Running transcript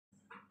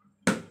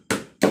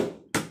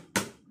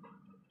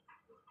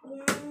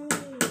Yay!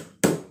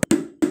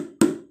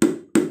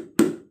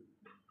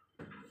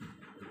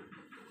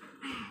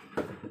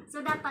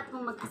 So, dapat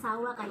kung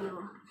mag-asawa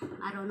kayo,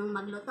 marunong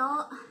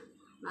magluto,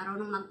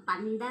 marunong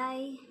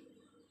magpanday,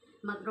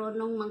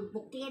 marunong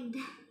magbukid,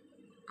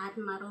 at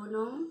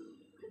marunong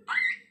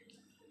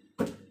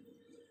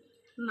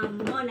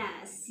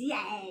mamonas.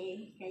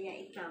 Yay! Kaya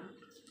ikaw,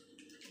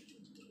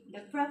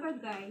 the proper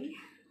guy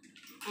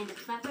and the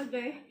proper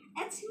girl,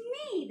 it's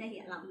me!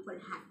 Dahil alam ko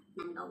lahat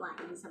ng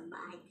gawain sa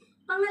bahay.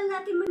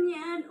 Pangalaki man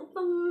yan o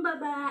pang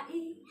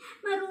babae,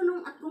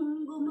 marunong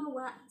akong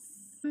gumawa.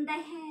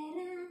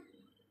 Dahera.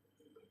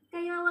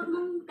 Kaya wag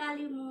mong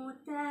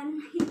kalimutan,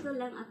 ito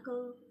lang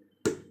ako,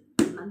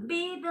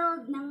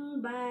 mag-build ng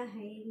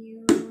bahay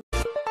niyo.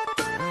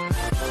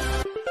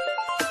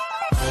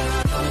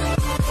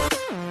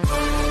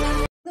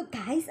 So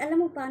guys,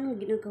 alam mo paano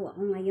ginagawa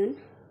ko ngayon?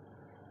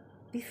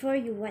 Before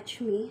you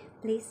watch me,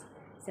 please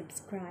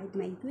subscribe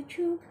my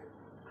YouTube,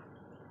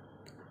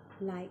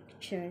 like,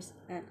 shares,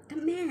 and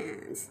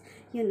comments.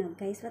 You know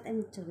guys, what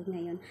I'm doing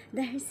ngayon,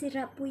 dahil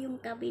sira po yung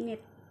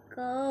cabinet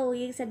ko,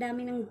 yung sa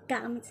dami ng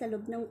gamit sa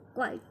loob ng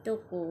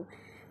kwarto ko,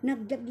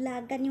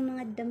 naglaglagan yung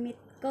mga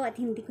damit ko at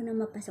hindi ko na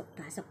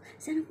mapasok-pasok.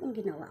 Sana pong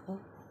ginawa ko?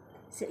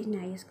 So,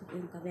 inayos ko po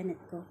yung cabinet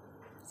ko.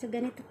 So,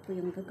 ganito po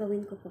yung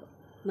gagawin ko po.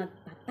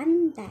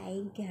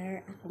 Magpapanday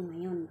girl ako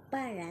ngayon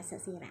para sa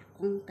sira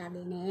kong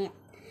cabinet.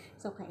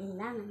 So,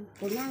 kailangan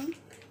ko ng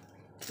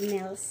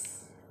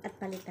nails at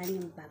palitan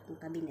yung bagong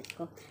cabinet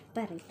ko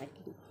para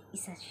paging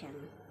isa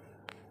siyang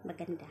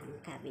magandang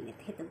cabinet.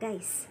 Ito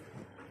guys.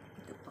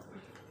 Ito po.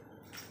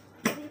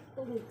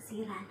 Itong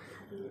sira na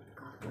cabinet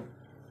ko.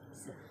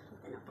 So,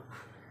 ito na po.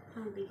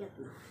 Ang bigat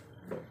na.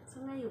 So,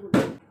 ngayon,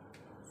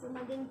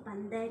 maging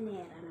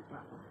pandanera na po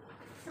ako.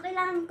 So,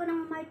 kailangan ko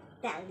ng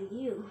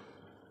martelyo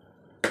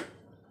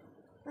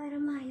para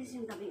maayos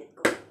yung cabinet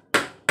ko.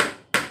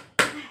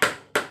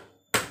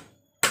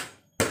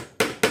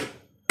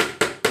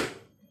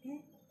 Okay?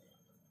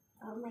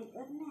 Oh my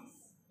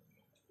goodness.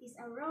 It's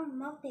a round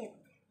mounted.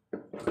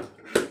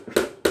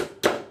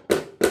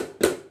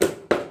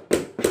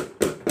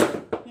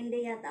 Hindi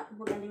yata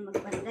ako magaling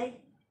magpanday.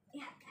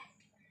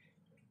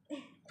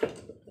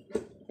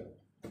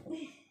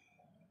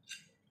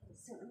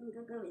 So, ang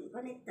gagawin ko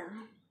nito,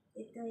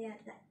 ito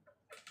yata,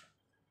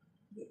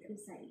 dito ang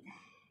side.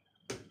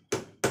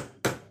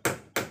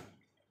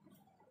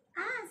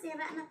 Ah,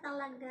 sira na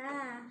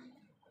talaga.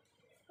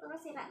 Pero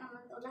sira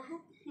naman to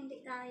lahat. Hindi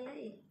kaya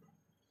eh.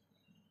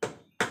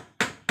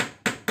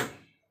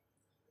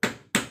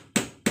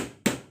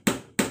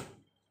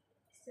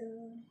 So,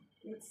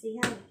 let's see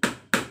how.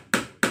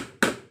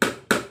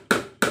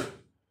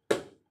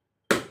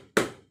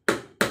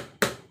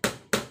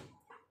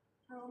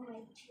 Oh my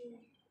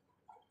God,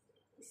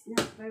 it's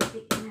not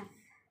perfect enough.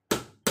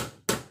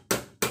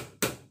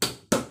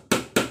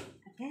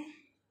 Okay,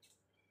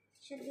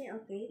 should be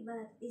okay,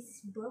 but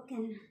it's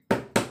broken.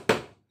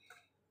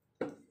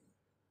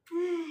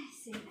 Ay,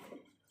 sira.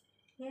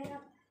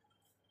 Hirap.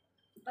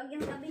 Pag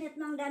yung cabinet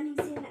mo ang daming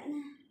sira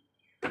na,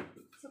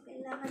 so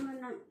kailangan mo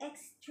ng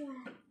extra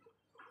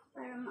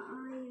para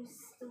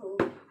maayos to.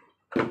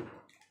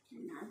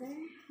 Another.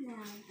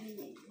 Now, I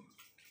need.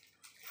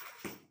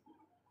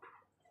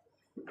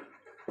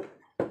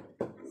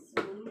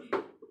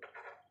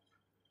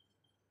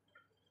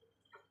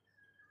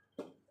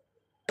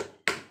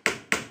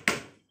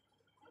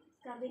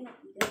 Cabinet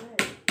girl.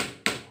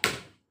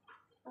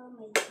 Oh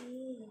my G.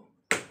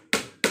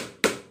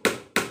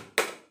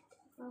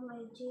 Oh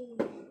my G.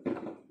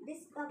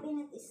 This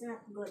cabinet is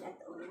not good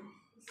at all.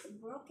 It's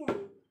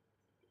broken.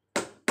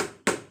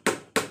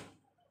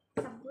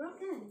 It's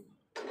broken.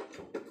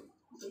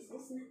 This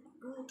is not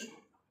good.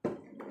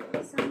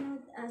 So I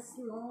need a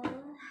small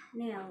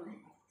nail.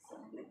 So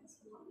I need a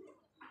small nail.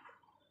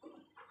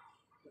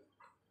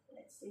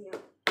 Let's see.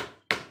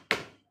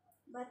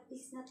 But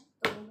it's not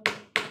tall.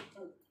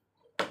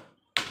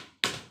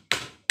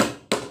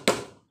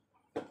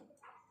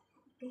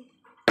 Okay,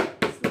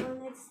 small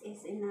nets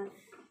is enough.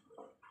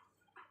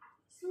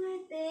 So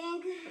I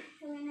think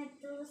we need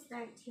to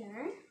start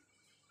here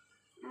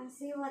and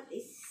see what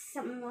is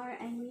some more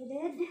I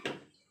needed.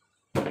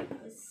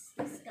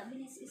 This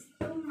cabinet is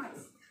too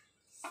much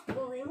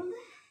spoiled,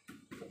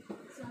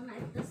 so I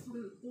might do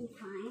something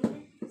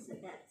fine so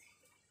that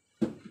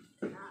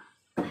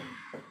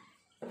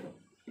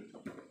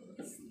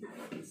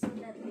so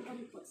that we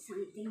can put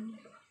something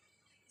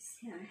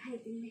here. I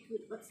think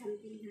we put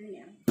something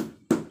here.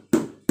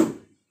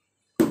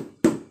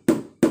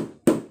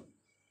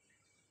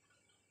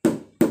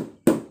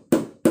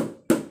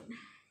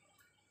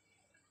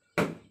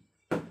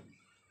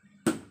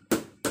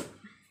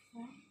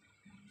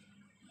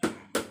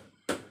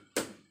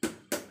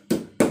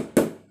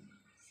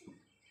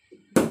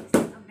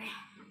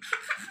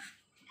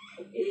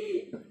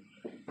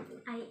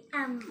 I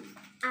am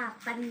a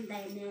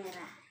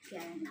pandanera.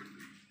 Yan na.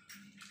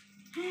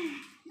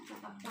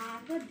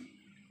 Nakakapagod.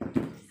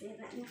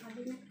 Sira na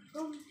cabinet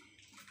ko.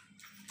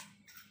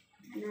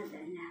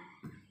 Another na.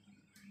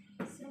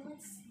 So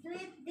let's do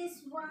it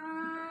this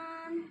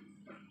one.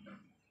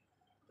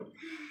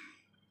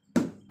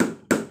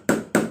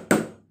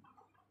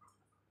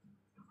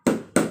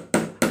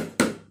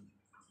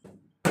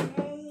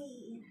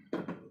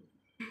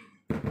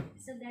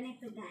 So,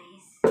 ganito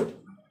guys.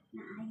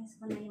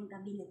 Naayos ko na yung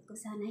cabinet ko.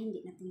 Sana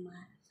hindi na ito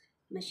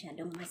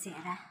masyadong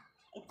masira.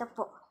 Ito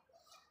po.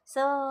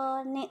 So,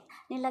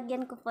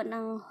 nilagyan ko po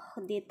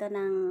dito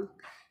ng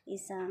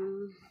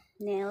isang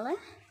nail.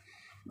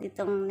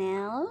 Ditong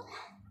nail.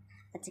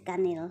 At sika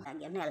nail.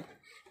 Lagyan nail.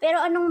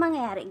 Pero anong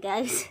mangyari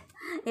guys?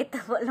 Ito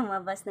po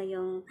lumabas na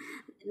yung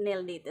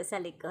nail dito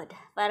sa likod.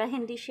 Para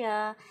hindi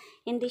siya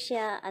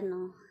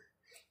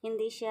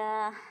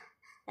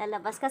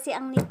lalabas. Kasi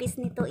ang nipis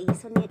nito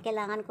so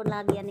kailangan ko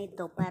lagyan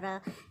ito para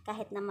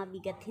kahit na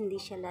mabigat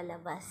hindi siya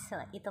lalabas. So,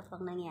 ito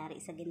pang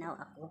nangyari sa ginawa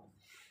ko.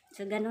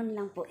 So, ganun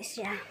lang po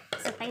siya.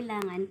 So,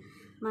 kailangan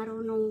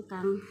marunong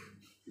kang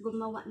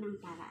gumawa ng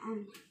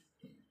paraan.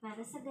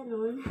 Para sa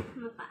ganun,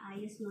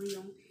 mapaayos mo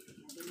yung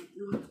cabinet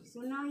mo.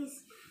 So, now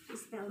is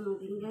still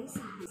moving guys.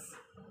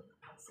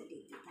 So,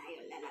 dito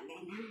tayo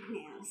lalagay ng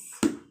nails.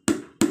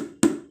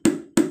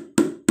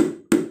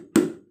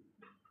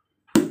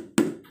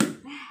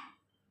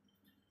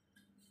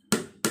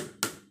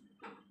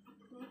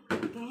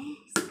 Okay,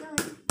 it's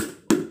good.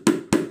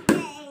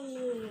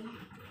 Yay!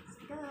 It's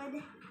good.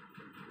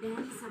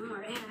 Then, some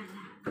more air.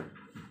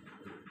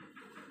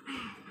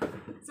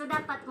 So,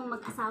 dapat kung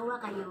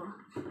mag-asawa kayo,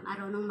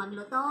 marunong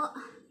magluto,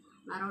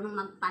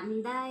 marunong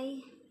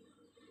magpanday,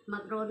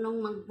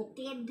 marunong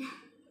magbukid,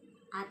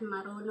 at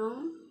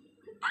marunong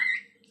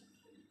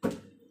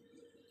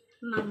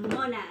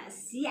magmonas.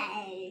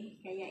 Yay!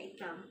 Kaya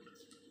ito,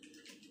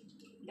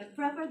 the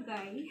proper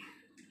guy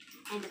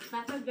and the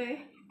proper girl,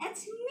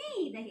 it's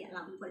me! Dahil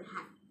alam ko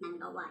lahat ng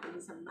gawain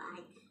sa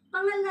bahay.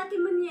 Pangalaki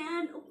man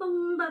yan o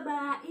pang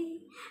babae,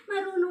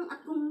 marunong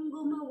akong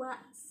gumawa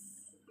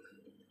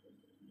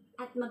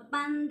at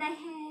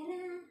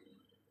magpandahera.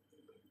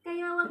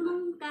 Kaya wag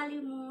mong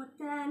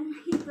kalimutan,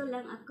 ito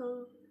lang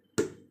ako,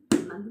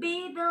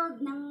 magbibuild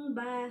ng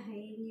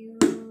bahay niyo.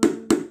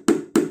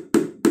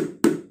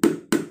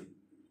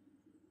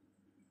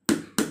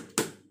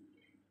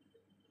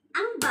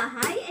 Ang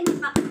bahay ay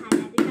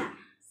napakahalaga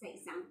sa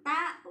isang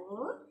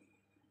tao,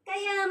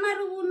 kaya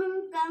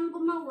marunong kang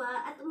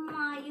gumawa at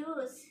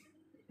umayos.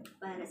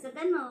 Para sa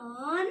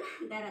ganon,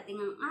 darating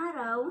ang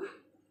araw,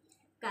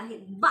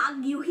 kahit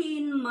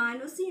bagyuhin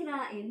man o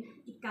sirain,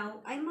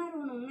 ikaw ay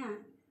marunong na.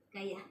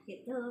 Kaya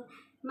ito,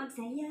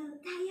 magsayaw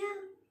tayo.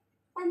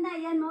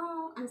 Pandayan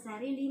mo ang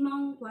sarili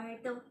mong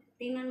kwarto.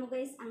 Tingnan mo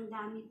guys, ang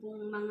dami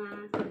pong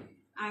mga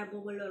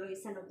arbololoy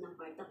sa loob ng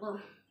kwarto ko.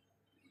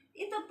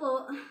 Ito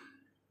po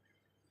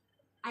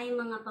ay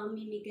mga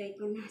pamimigay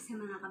ko na sa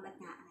mga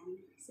kabataan.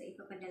 So,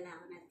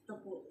 ipapadala ko na ito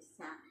po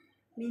sa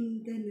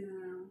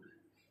Mindanao,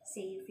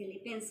 sa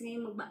Philippines.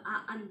 Ngayon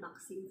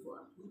mag-unboxing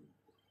po ako.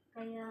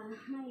 Kaya,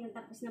 ngayon,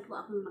 tapos na po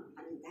akong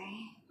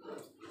magpantay.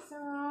 So,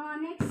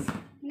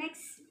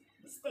 next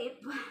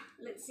step,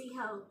 let's see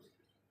how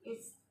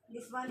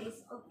this one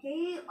is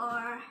okay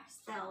or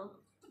still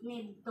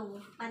need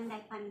to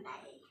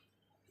panday-panday.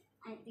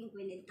 I think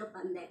we need to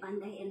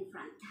panday-panday in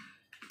front.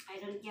 I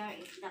don't care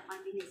if the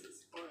cabinet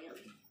is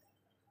spoiled.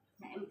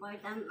 The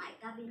important my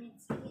cabinet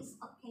is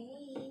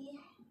okay.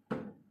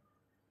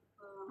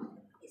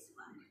 This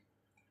one.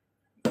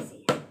 Let's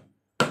see.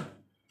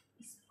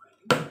 It's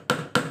spoiled.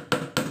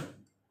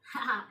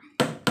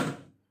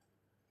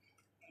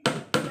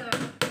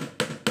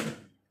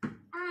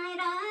 I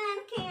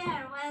don't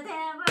care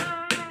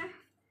whatever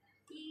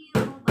you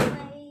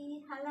buy.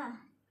 Hala.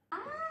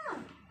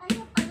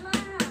 Ayaw pala.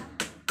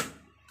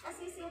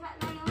 Kasi sira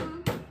na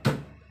yung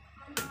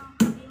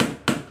cabinet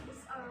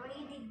is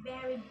already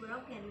very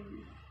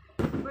broken.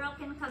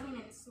 Broken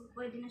cabinet. So,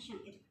 pwede na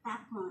siyang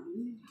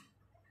itapon.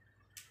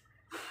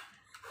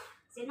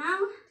 So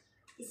now,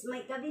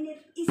 my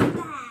cabinet is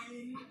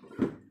done.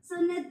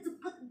 So, need to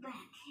put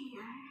back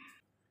here.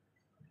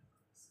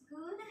 It's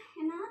good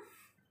enough.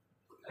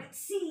 Let's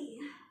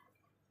see.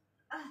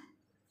 Oh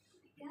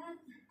my God.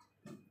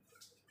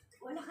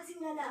 Wala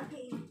kasing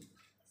lalaki.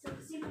 So,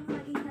 sinong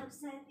maghihap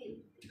sa akin?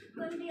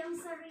 Kundi ang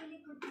sarili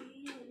ko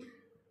din.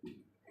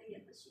 Kaya,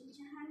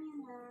 pasensyahan niya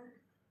na.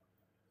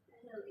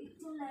 Pero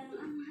ito lang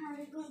ang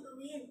hari kong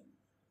gawin.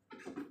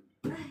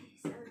 Ay,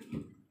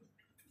 sorry.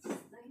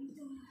 It's time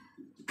to...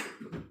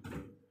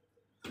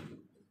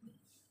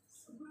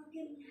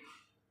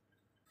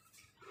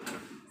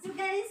 So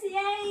guys,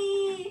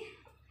 yay!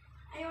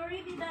 I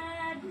already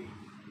done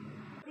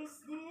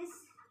this.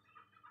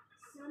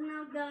 So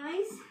now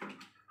guys,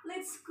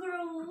 let's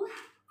screw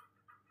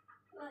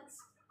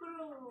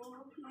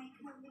my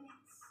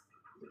cabinets.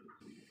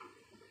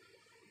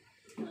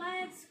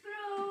 Let's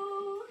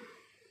screw.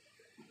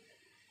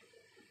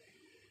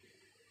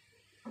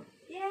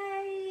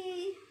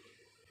 Yay!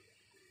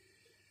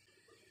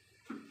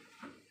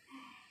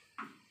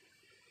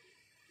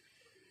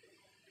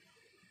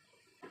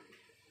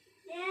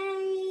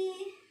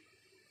 Yay!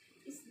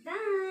 It's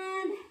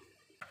done!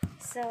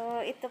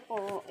 So, ito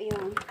po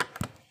yung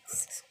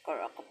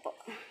screw ko po.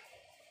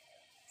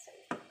 So,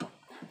 ito po.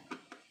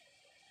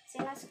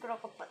 Sinascrew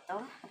ko po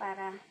to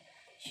para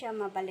siya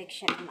mabalik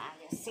siya na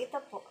maayos. Ito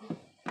po.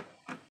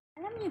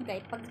 Alam yun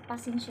guys,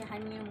 pagpasensyahan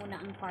nyo muna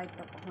ang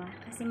kwarto ko ha.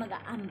 Kasi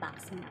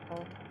mag-unboxing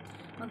ako.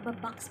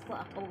 Magbabox po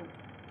ako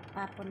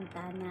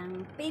papunta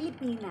ng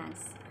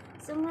Pilipinas.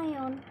 So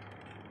ngayon,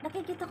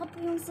 nakikita ko po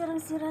yung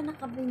sirang-sira na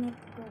cabinet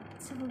ko.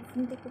 So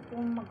hindi ko po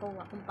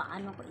magawa kung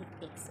paano ko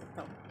i-fix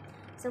ito.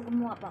 So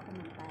gumawa po ako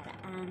ng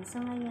paraan.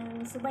 So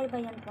ngayon,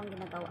 subaybayan po ang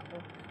ginagawa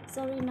ko.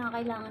 Sorry na,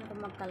 kailangan ko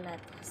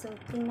magkalat. So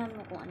tingnan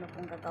mo kung ano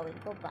pong gagawin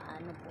ko.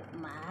 Paano po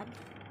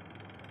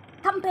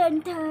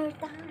Carpenter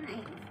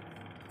time.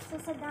 So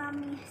sa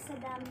dami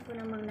ko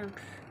naman ng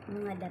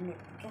mga damit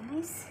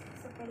guys.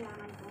 So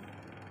kailangan ko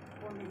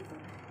kunin ko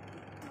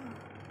ito.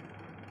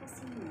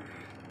 Kasi na,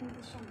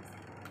 hindi siya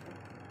masarap.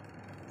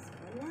 So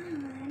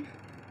kailangan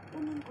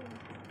kunin ko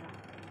lahat.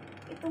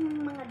 Itong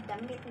mga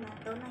damit na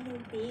to na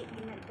hindi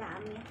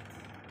ginagamit.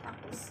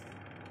 Tapos,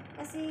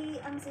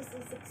 kasi ang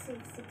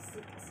sisik-sik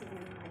kasi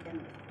ng mga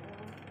damit ko.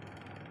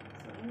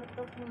 So ano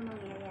to kung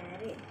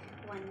mangyayari?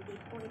 One day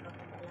po,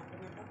 ipapadala ko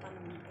na ito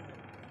pamigay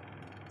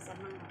sa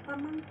mga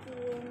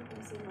pamangkin,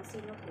 kung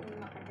sino-sino kung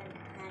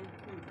makadalahan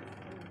ng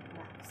aking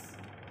box.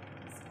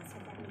 Sa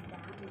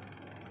dami-dami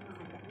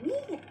mga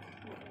damit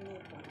na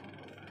inipon.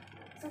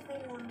 So,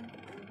 kailangan ko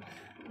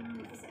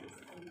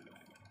isa-isa ito.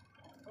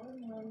 O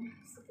yun,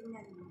 so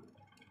tingnan mo,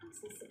 ang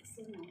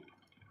sisiksi mo.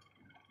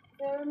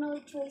 Pero no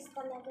choice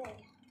talaga eh.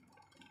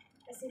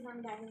 Kasi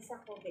nang dahil sa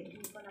COVID,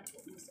 hindi ko na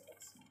po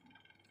masuot.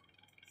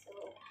 So,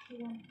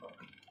 yun po.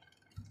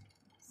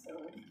 So,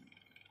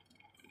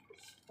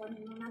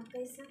 kunin mo na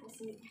guys ha,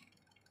 kasi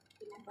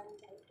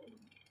pinabanday ko.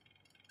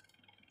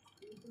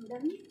 Itong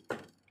damit.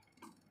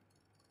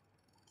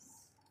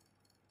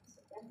 So,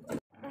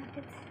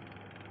 bakit?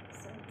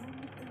 So,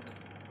 ganito.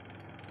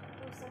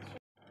 Pusa siya.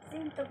 So,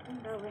 ito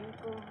pong gawin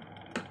ko.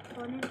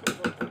 Kunin ko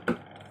po.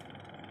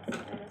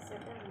 Para sa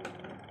damit.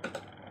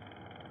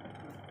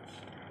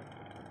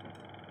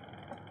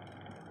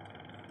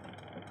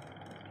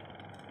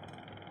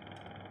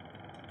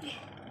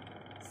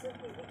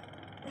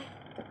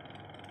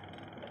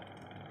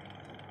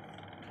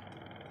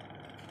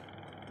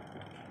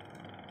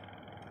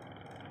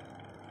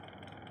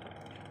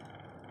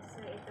 So,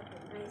 ito po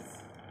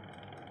guys,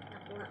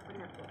 nakuha ko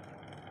na po.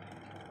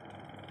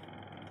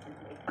 So,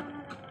 ito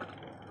na lang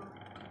ako.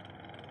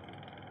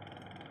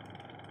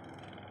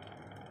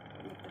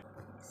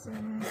 So,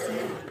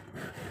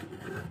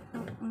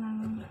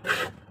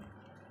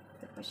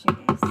 ito po siya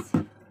guys.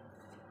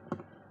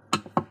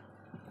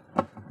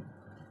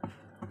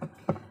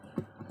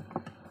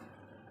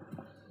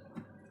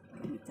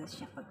 Ganito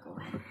siya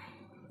pagkuha.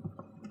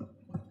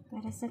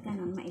 Para sa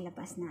ganun,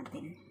 mailabas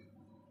natin.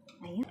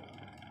 Ayun.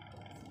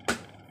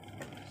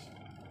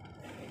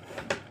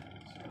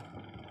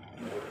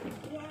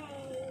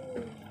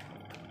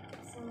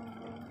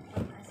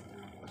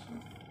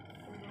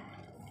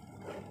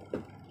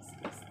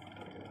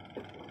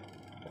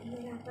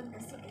 Hirapan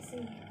kasi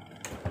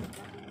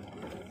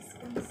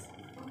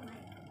oh my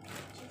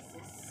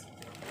Jesus.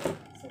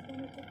 So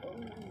ganito po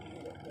ang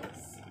nangyari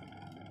guys.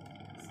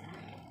 So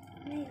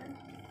ngayon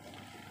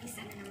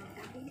isa na naman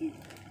cabinet.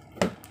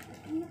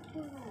 Ano po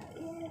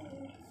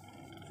yay.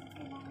 So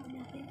kailangan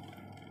natin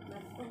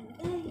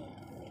magbantay.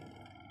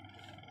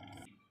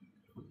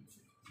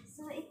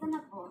 So ito na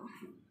po,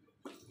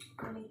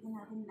 ulitin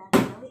natin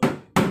gagawin.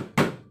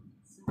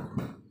 So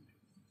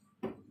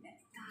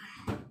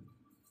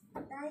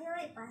tayo,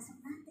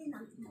 ipasok natin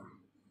ang ito.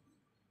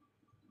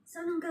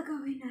 So, anong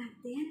gagawin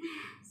natin?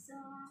 So,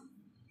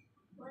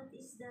 what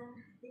is the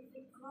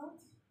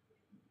difficult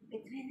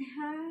between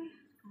her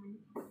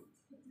and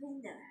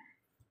between the?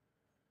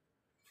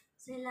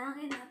 So,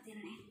 ilagay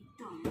natin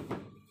itong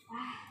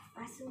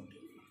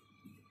pasukin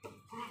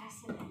para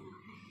sa ganun.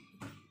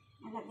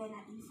 Nalagay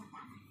natin sa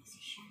tamang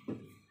posisyon.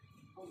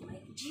 Oh my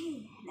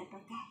G,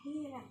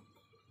 napagkahirap.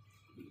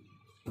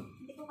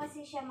 Hindi ko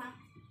kasi siya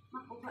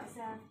makuha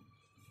sa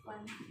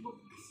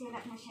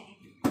sira na siya eh.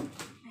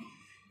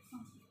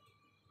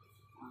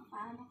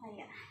 Paano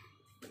kaya?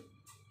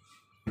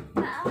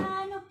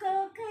 Paano ko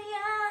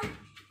kaya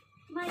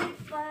may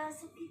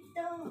pasok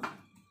ito?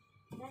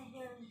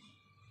 Dahil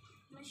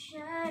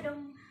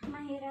masyadong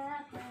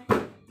mahirapan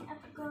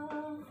ako.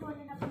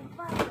 Wala na pong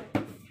power.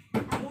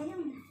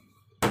 Ayun.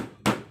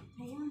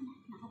 Ayun,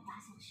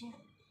 nakapasok siya.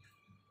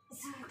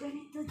 So,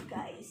 ganito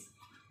guys.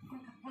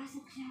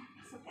 Nakapasok siya.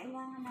 So,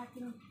 kailangan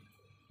natin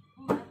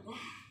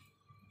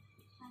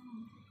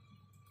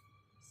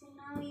so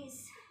now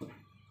is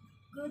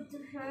good to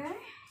her.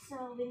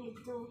 So we need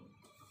to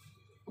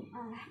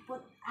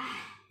put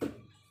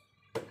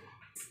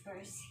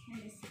first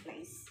in this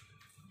place.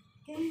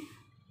 Okay.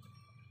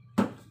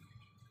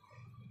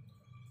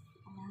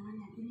 Kailangan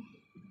natin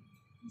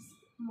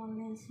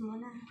moments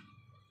muna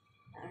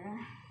para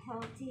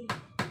healthy.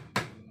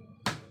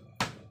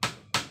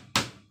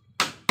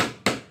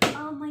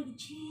 Oh my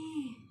G!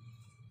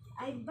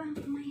 I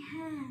bumped my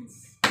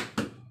hands.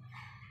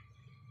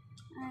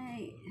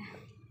 Ay,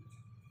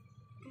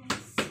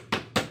 guys.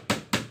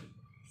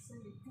 So,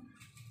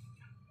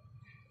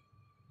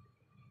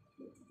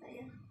 dito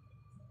tayo.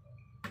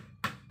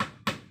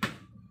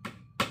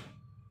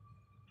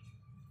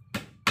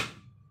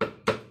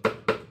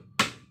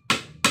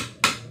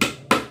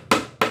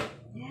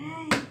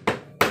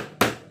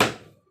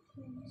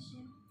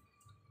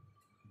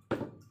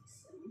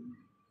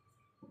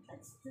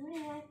 do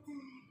it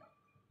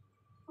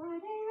for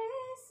the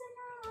reason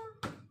of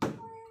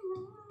my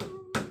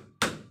love.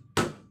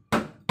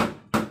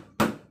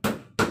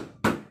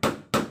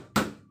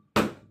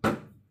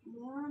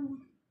 Ayan.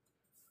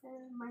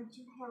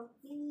 Medyo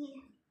healthy.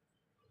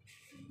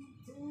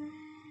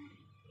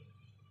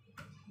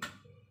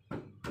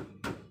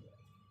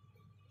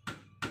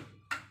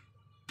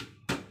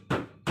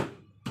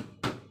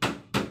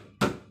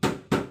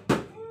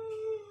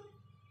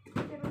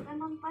 Pero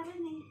ganun pa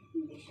rin eh.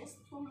 Hindi siya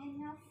strong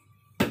enough.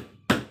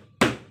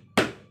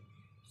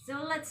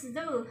 So let's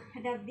do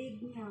the big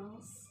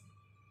nails.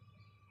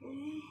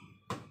 Okay.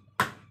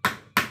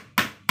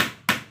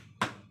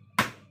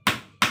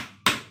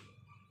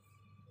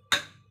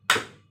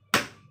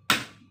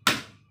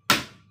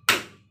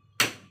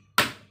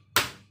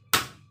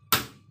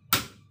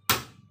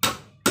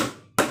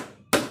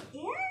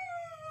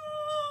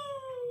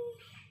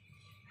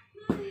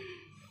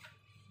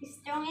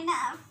 Strong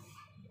enough.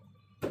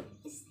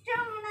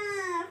 Strong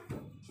enough.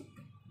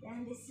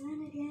 Then this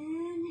one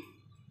again.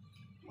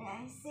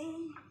 I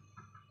see.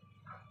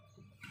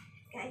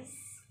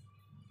 Guys.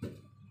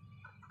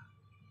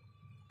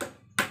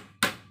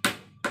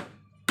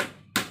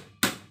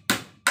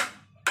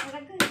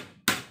 Very good.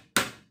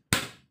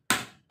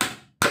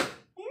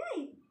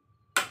 Hey.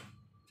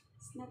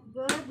 It's not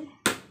good.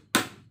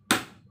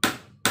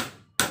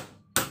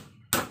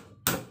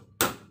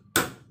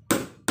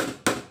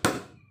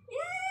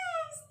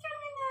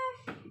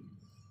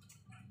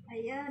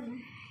 Ayan,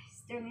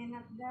 strong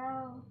enough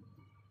daw.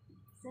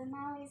 So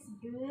now it's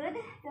good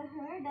to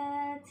her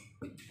that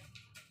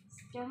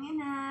strong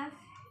enough.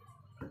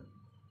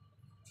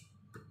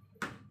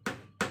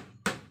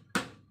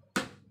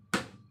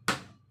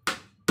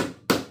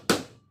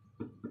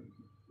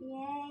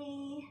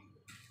 Yay!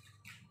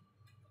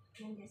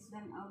 And this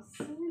one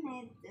also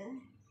need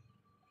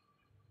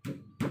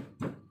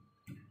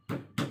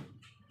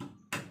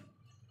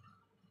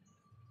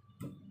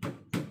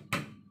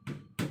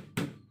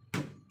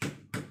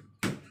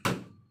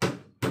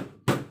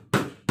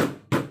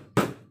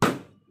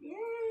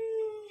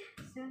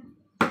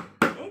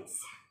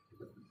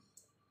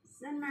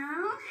So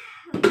now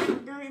we are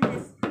doing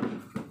this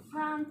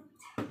front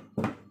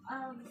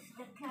of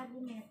the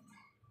cabinet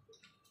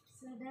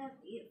so that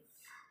if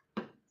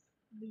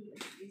we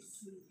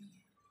see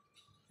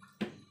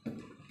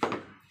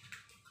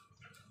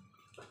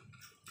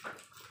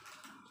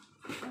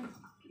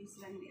this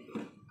one maybe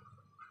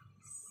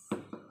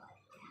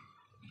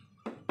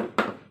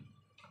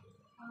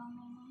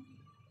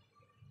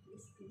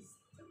this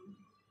piston.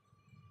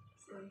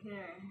 So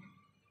here.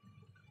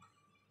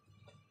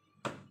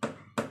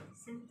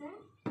 Center?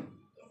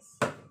 Yes.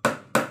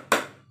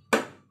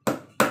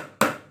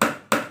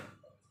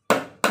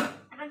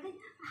 Agad.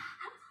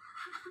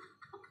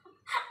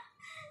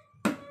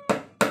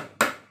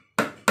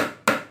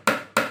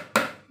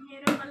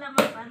 Meron pala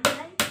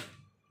mapantay.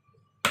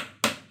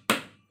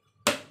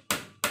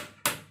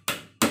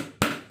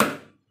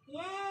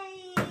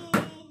 Yay!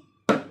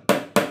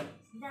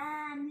 It's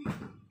done.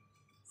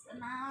 So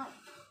now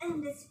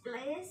in this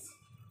place,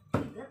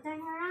 you go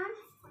turn around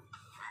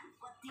and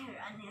put here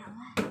a nail.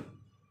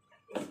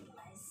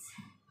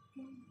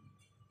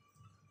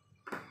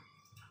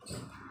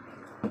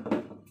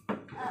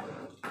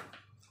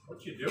 What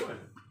you doing?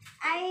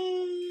 I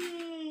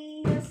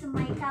use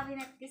my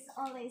cabinet is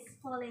always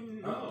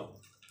falling. Oh.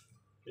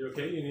 You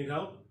okay? You need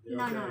help? You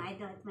No, okay? no, I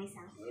do it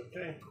myself.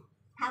 Okay.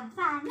 Have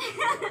fun.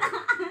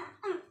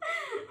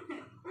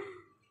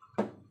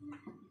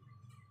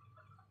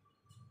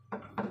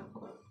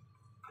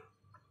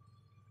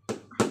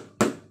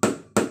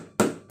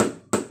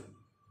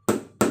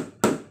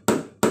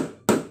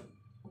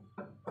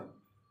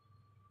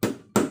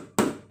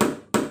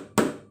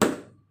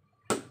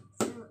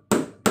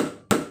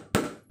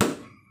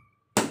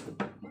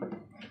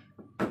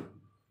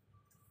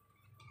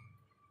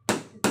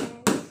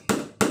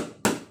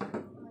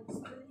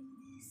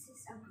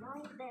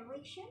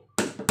 Direction.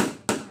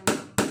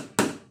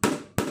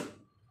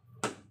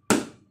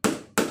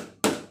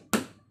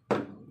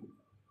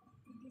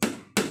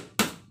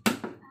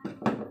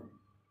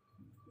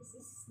 This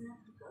is not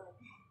good.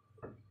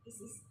 This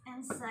is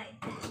inside.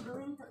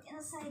 Going to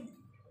inside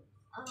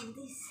of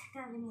this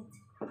cabinet.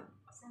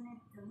 So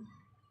need to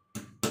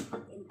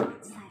put in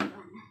outside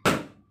one.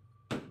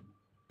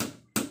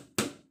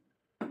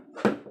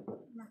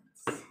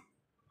 Nuts.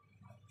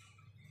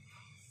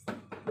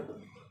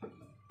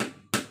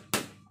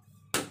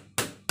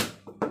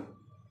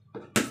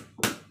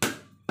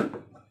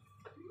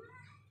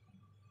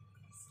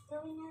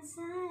 Going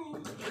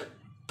inside.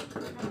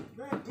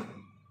 Not good.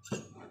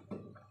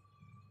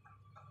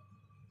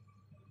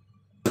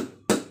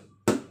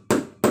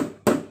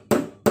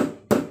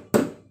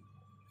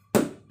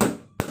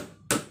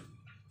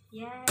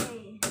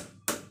 Yay.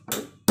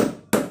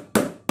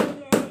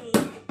 Yay.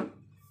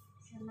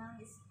 So now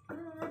it's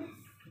good.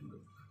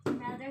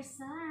 Another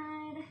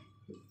side.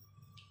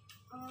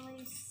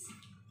 Always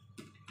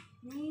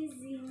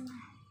amazing.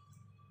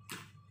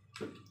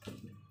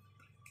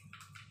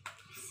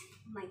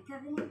 My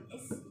cabinet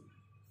is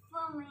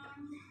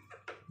falling.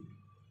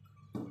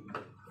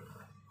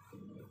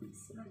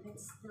 So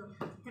let's do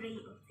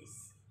 3 of this.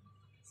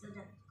 So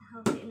that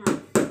will be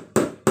enough.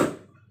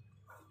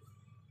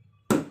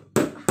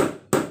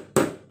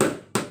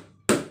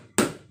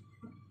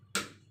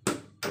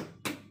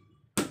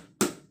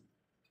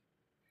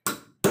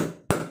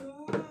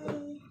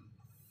 Yay!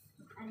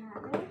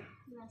 Another,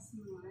 last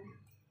more.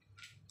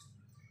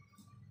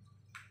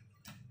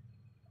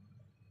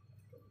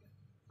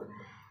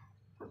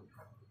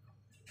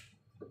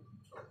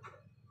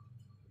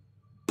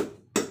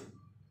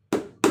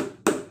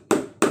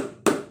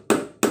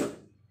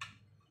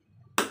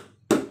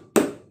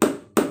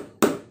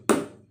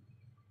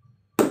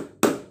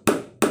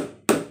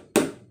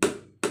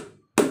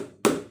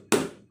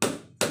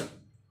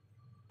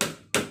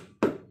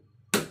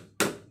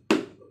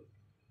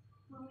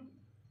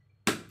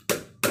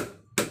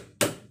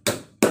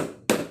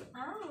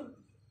 Oh,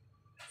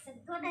 it's a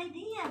good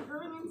idea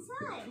going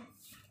inside.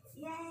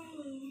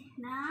 Yay!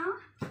 Now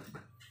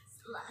it's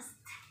last.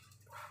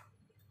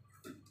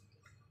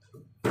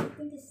 I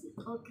think it's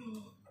okay.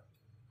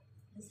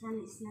 This one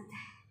is not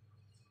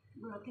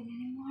broken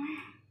anymore.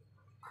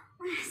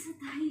 I'm so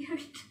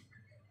tired.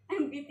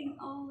 I'm getting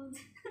old.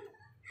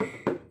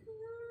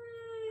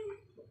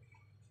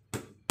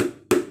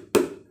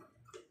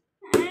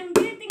 I'm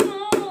getting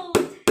old.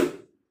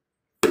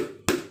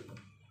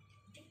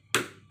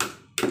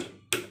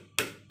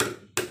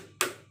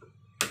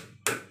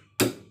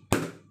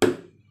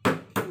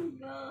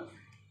 Go.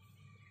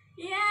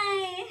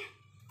 Yay!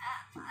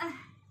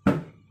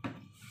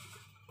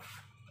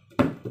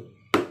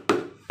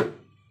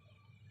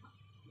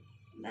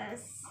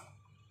 That's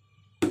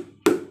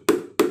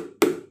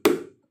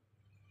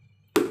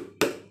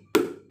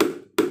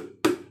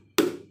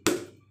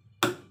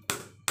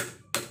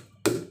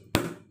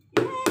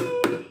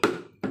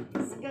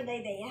it's a good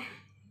idea.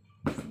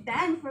 It's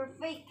done for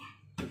fake.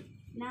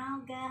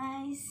 Now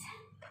guys,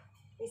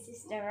 this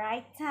is the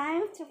right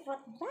time to put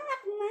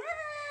back my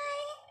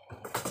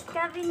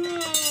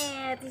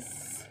cabinet.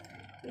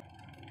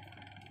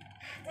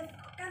 The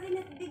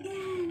cabinet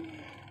began.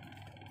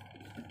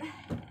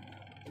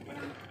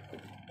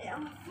 They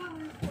are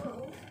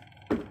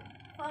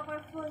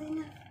powerful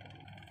enough.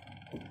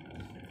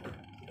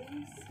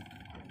 Yes.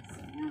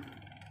 So now.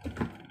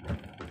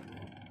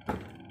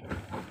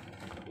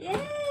 Yay!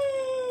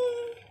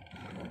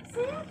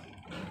 See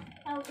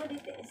how good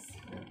it is.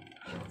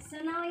 So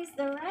now is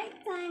the right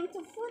time to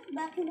put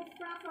back in the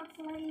proper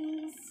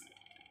place.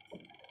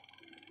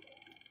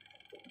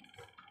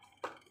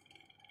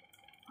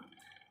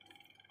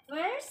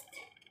 First,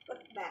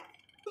 put back.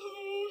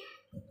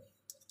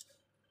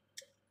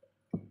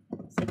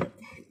 So that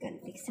can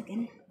fix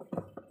again.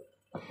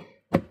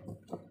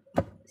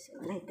 So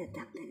light that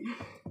up then.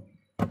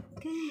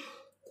 Okay.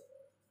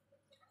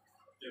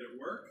 Did it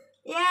work?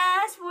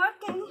 Yeah, it's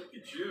working. Look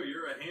at you.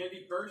 You're a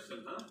handy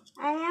person, huh?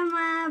 I am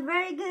a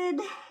very good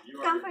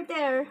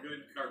comforter.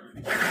 Good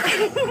carpenter.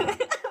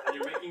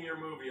 You're making your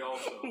movie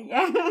also.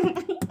 Yeah.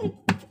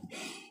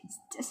 It's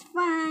just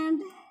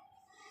fun.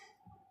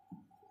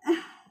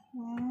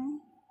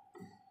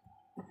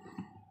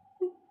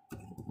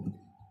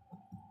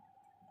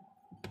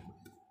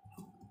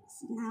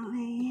 So now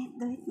I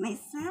do it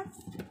myself.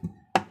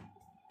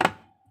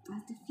 I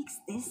have to fix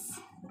this.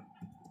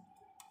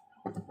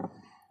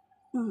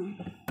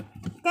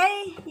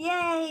 Okay,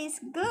 yay, it's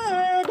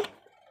good.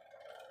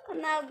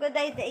 Now, good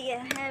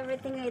idea.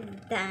 Everything is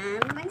done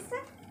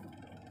myself.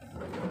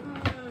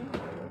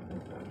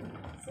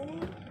 See?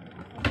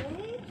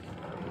 Okay.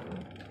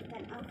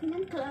 Then open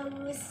and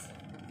close.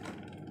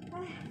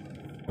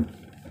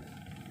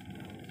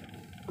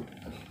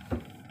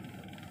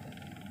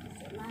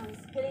 So now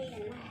it's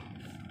clean.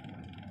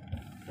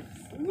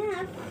 It's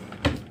enough.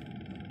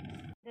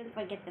 Don't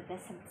forget to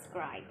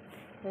subscribe,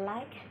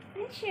 like,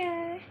 and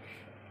share.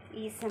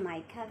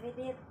 My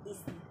cabinet is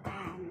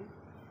done.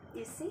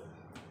 You see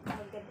how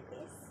good it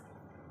is?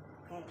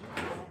 Okay,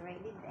 it's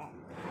already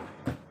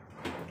done.